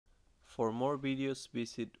For more videos,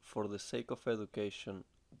 visit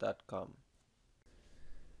forthesakeofeducation.com.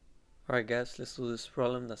 Alright guys, let's do this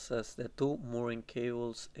problem that says the two mooring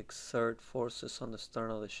cables exert forces on the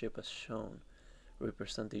stern of the ship as shown.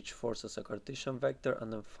 Represent each force as a Cartesian vector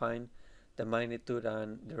and then find the magnitude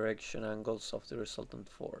and direction angles of the resultant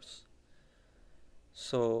force.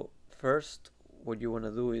 So first, what you want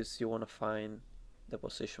to do is you want to find the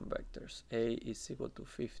position vectors. A is equal to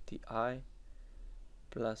 50i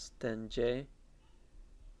plus 10j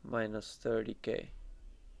minus 30k.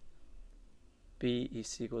 B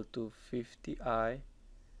is equal to 50i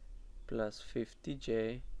plus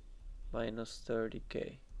 50j minus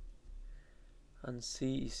 30k. And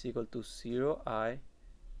C is equal to 0i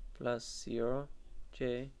plus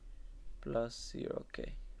 0j plus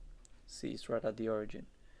 0k. C is right at the origin.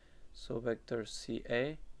 So vector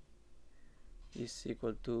CA is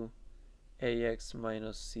equal to AX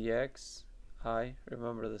minus CX.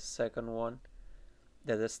 Remember the second one,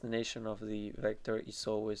 the destination of the vector is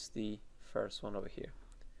always the first one over here,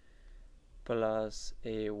 plus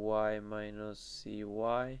AY minus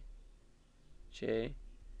CY J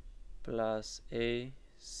plus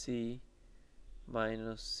AC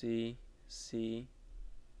minus CC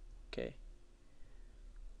K.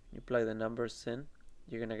 You plug the numbers in,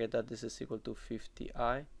 you're gonna get that this is equal to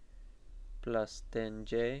 50i plus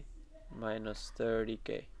 10j minus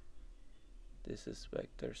 30k. This is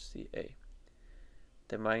vector CA.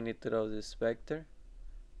 The magnitude of this vector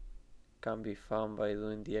can be found by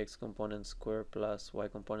doing the x component square plus y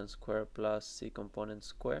component square plus c component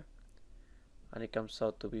square, and it comes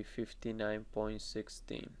out to be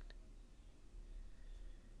 59.16.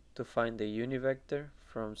 To find the unit vector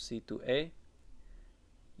from C to A,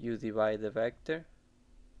 you divide the vector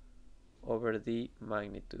over the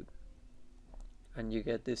magnitude, and you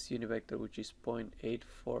get this unit vector, which is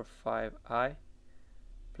 0.845i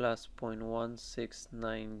plus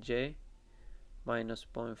 0.169j minus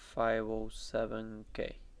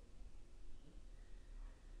 0.507k.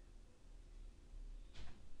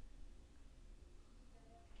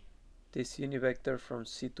 This unit vector from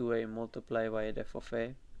C to A multiplied by f of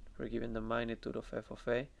A, we're given the magnitude of f of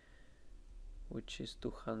A, which is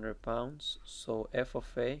 200 pounds. So f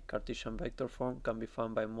of A, Cartesian vector form, can be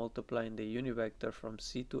found by multiplying the unit vector from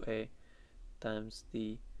C to A times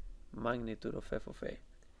the magnitude of f of A,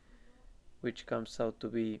 which comes out to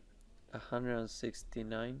be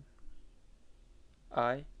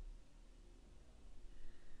 169i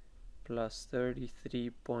plus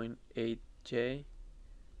 33.8j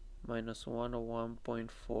minus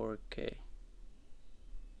 101.4k.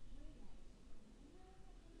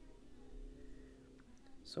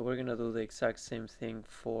 So we're gonna do the exact same thing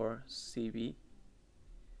for CB.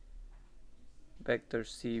 Vector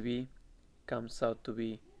CB comes out to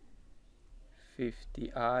be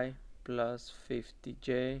 50i plus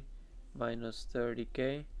 50j minus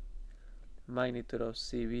 30k. Magnitude of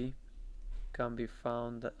CB can be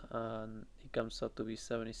found, and it comes out to be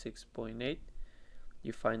 76.8.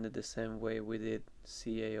 You find it the same way we did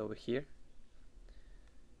CA over here,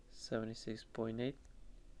 76.8.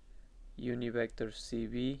 Unit vector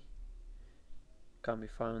CB can be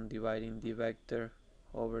found dividing the vector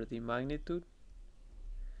over the magnitude,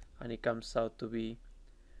 and it comes out to be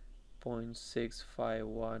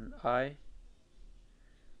 0.651i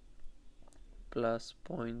plus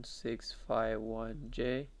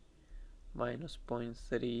 0.651j minus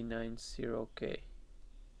 0.390k.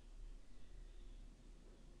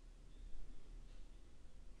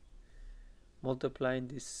 Multiplying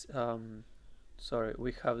this,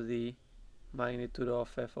 we have the magnitude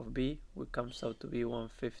of f of b, which comes out to be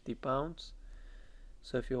 150 pounds.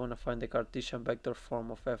 So if you want to find the Cartesian vector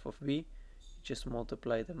form of f of b, just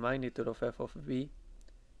multiply the magnitude of f of b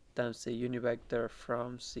times the unit vector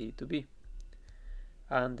from C to B,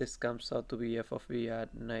 and this comes out to be f of b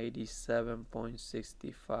at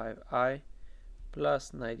 97.65i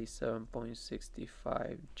plus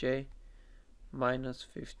 97.65j minus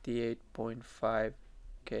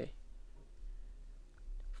 58.5k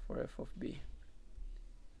for f of b.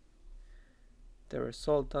 The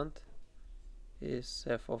resultant is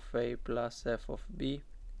f of a plus f of b,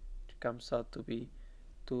 which comes out to be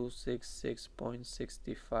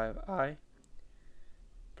 266.65i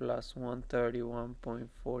plus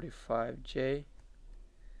 131.45j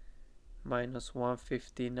minus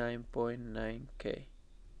 159.9k.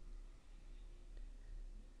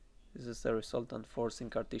 This is the resultant force in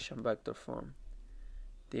Cartesian vector form.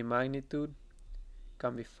 The magnitude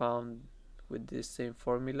can be found with this same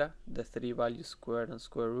formula, the three values squared and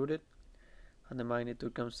square rooted, and the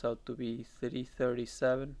magnitude comes out to be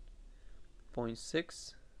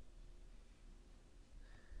 337.6,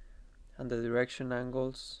 and the direction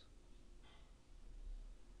angles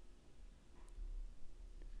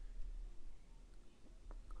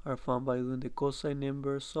are found by doing the cosine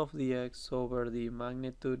inverse of the x over the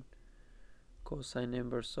magnitude, cosine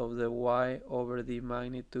inverse of the y over the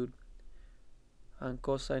magnitude, and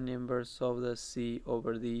cosine inverse of the c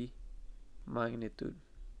over the magnitude,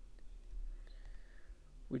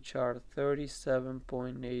 which are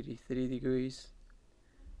 37.83 degrees,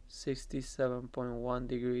 67.1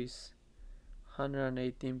 degrees,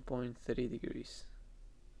 118.3 degrees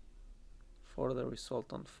for the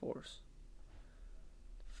resultant force.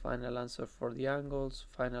 Final answer for the angles,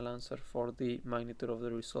 final answer for the magnitude of the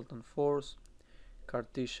resultant force,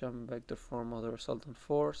 Cartesian vector form of the resultant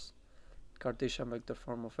force, Cartesian vector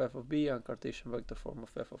form of f of b, and Cartesian vector form of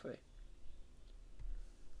f of a.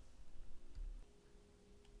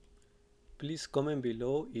 Please comment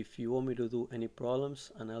below if you want me to do any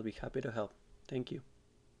problems, and I'll be happy to help. Thank you.